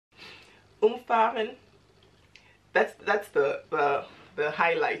Umfahren. That's the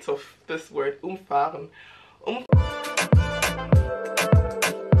highlight of this word, umfahren.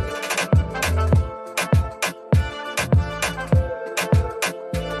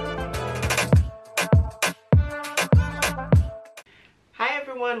 Hi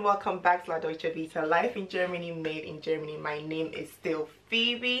everyone, welcome back to La Deutsche Vita, life in Germany, made in Germany. My name is still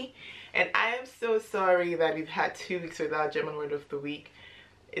Phoebe, and I am so sorry that we've had 2 weeks without German word of the week.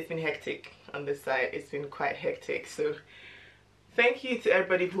 It's been hectic on this side. It's been quite hectic. So thank you to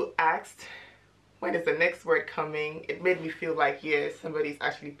everybody who asked when is the next word coming. It made me feel like, yes, somebody's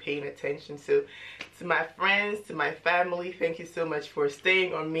actually paying attention. So to my friends, to my family, thank you so much for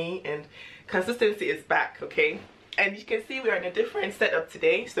staying on me, and consistency is back, okay? And you can see we are in a different setup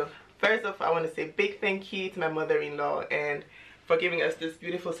today. So first off, I want to say a big thank you to my mother-in-law and for giving us this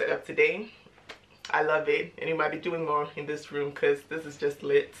beautiful setup today. I love it, and you might be doing more in this room because this is just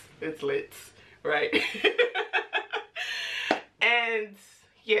lit. It's lit, right? And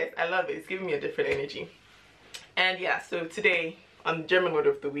yes, I love it. It's giving me a different energy. And yeah, so today on German word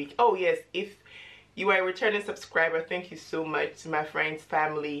of the week, oh yes, if you are a returning subscriber, thank you so much. To my friends,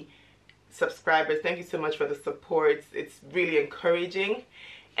 family, subscribers, thank you so much for the support. It's really encouraging.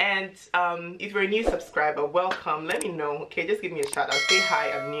 And if you're a new subscriber, welcome. Let me know, okay? Just give me a shout out, say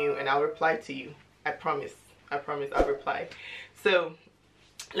hi, I'm new, and I'll reply to you. I promise I'll reply. So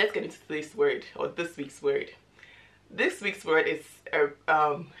let's get into today's word, or this week's word. This week's word is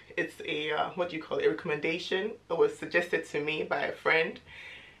it's a what do you call it, a recommendation. It was suggested to me by a friend,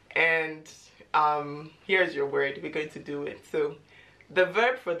 and here's your word. We're going to do it. So the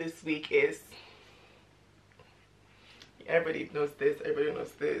verb for this week is, everybody knows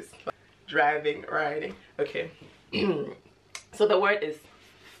this, driving, riding, okay. So the word is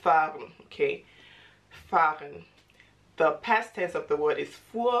fahren, okay. Fahren. The past tense of the word is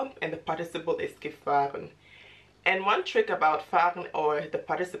fuhr, and the participle is gefahren. And one trick about fahren, or the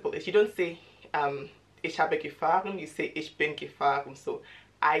participle, is you don't say ich habe gefahren, you say ich bin gefahren. So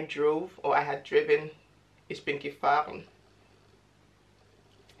I drove, or I had driven, ich bin gefahren.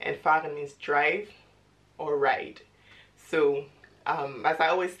 And fahren means drive or ride. So as I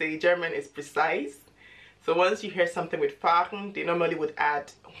always say, German is precise. So once you hear something with fahren, they normally would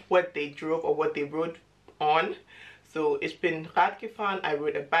add what they drove or what they rode on. So ich bin Rad gefahren, I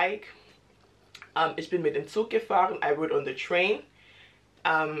rode a bike. Ich bin mit dem Zug gefahren, I rode on the train.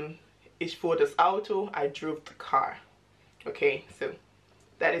 Ich fuhr das Auto, I drove the car. Okay, so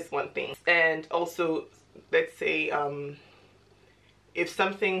that is one thing. And also, let's say if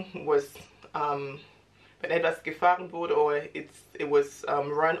something was wenn etwas gefahren wurde, or it was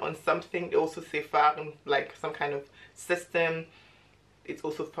run on something, they also say fahren, like some kind of system. It's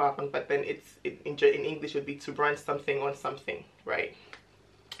also fahren, but then in English would be to run something on something, right?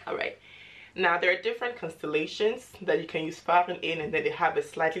 All right. Now there are different constellations that you can use fahren in, and then they have a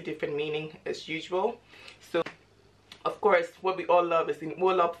slightly different meaning as usual. So of course, what we all love is in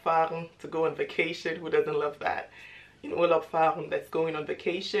Urlaub fahren, to go on vacation. Who doesn't love that? In Urlaub fahren, that's going on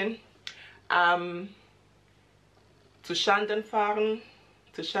vacation. To Schanden fahren.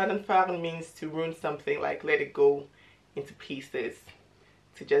 To Schanden fahren means to ruin something, like let it go into pieces,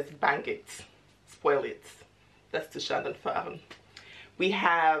 to just bang it, spoil it. That's to Schanden fahren. We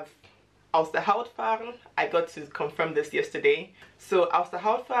have aus der Haut fahren. I got to confirm this yesterday. So aus der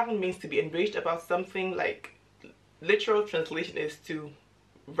Haut fahren means to be enraged about something. Like, literal translation is to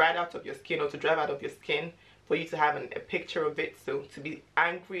ride out of your skin, or to drive out of your skin, for you to have a picture of it. So to be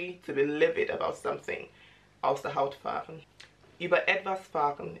angry, to be livid about something. Aus der Haut fahren. Über etwas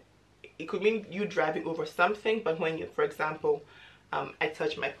fahren. It could mean you driving over something, but when you, for example, I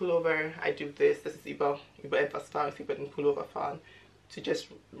touch my pullover, I do this. This is über etwas fahren, über den Pullover fahren. To just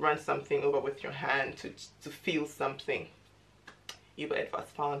run something over with your hand, to feel something. Über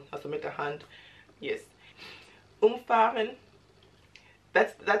etwas fahren, also mit der Hand. Yes. Umfahren.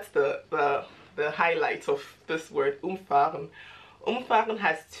 That's the highlight of this word, umfahren. Umfahren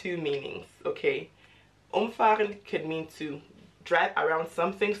has two meanings, okay? Umfahren can mean to drive around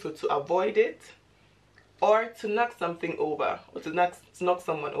something, so to avoid it, or to knock something over, or to knock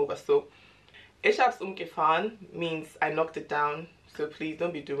someone over. So ich hab's umgefahren means I knocked it down. So please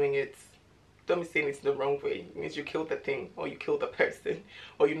don't be doing it. Don't be saying it's the wrong way. It means you killed the thing, or you killed the person,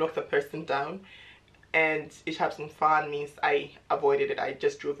 or you knocked the person down. And ich hab's umfahren means I avoided it. I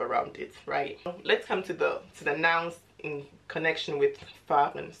just drove around it, right? Let's come to the nouns in connection with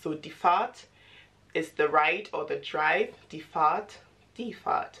fahren. So die Fahrt is the ride or the drive. Die Fahrt.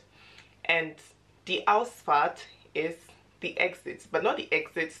 And die Ausfahrt is the exits, but not the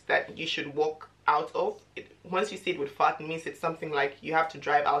exits that you should walk out of it. Once you see it with fahren, it means it's something like you have to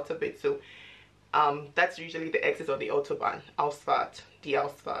drive out of it. So that's usually the exit on the autobahn, Ausfahrt, die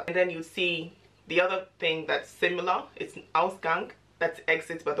Ausfahrt. And then you see the other thing that's similar, it's an Ausgang, that's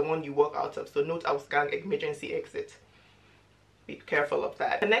exit, but the one you walk out of. So Notausgang, emergency exit. Be careful of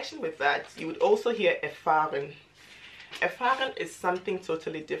that. Connection with that, you would also hear erfahren. Erfahren is something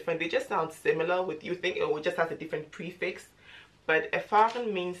totally different. They just sound similar. With you think it just has a different prefix, but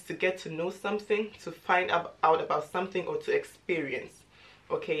erfahren means to get to know something, to find out about something, or to experience.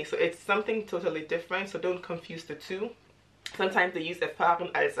 Okay, so it's something totally different, so don't confuse the two. Sometimes they use erfahren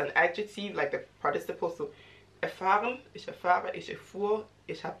as an adjective, like the participle. So erfahren, ich erfahre, ich erfuhr,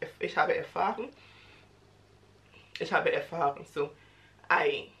 ich habe erfahren. Ich habe erfahren. So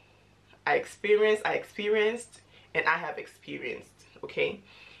I experienced, and I have experienced. Okay,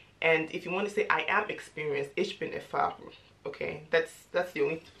 and if you want to say I am experienced, ich bin erfahren. Okay, that's the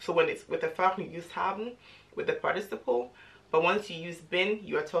only. So when it's with erfahren, you use haben with the participle, but once you use bin,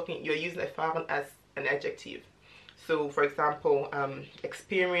 you're using erfahren as an adjective. So for example,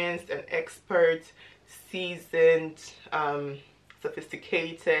 experienced, an expert, seasoned,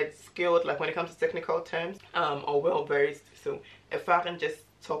 sophisticated, skilled, like when it comes to technical terms, or well versed. So erfahren just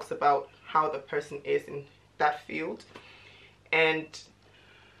talks about how the person is in that field. And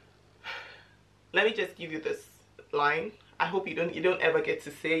let me just give you this line. I hope you don't ever get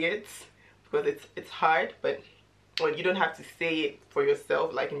to say it, because it's hard, but well, you don't have to say it for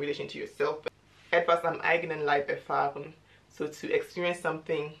yourself, like in relation to yourself. But etwas am eigenen Leib erfahren. So to experience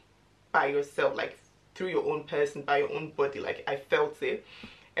something by yourself, like through your own person, by your own body, like I felt it.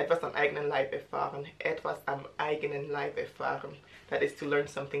 Etwas am eigenen Leib erfahren. Etwas am eigenen Leib erfahren. That is to learn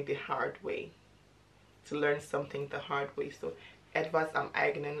something the hard way. To learn something the hard way. So etwas am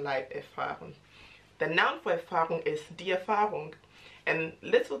eigenen Leib erfahren. The noun for Erfahrung is die Erfahrung. And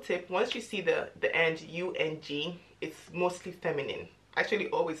little tip, once you see the end ung, it's mostly feminine. Actually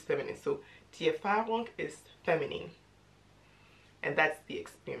always feminine. So die Erfahrung is feminine. And that's the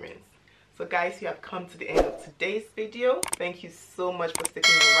experience. So guys, you have come to the end of today's video. Thank you so much for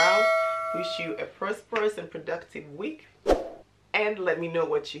sticking around. Wish you a prosperous and productive week. And let me know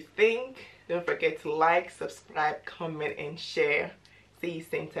what you think. Don't forget to like, subscribe, comment, and share. See you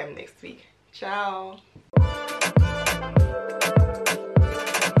same time next week. Ciao.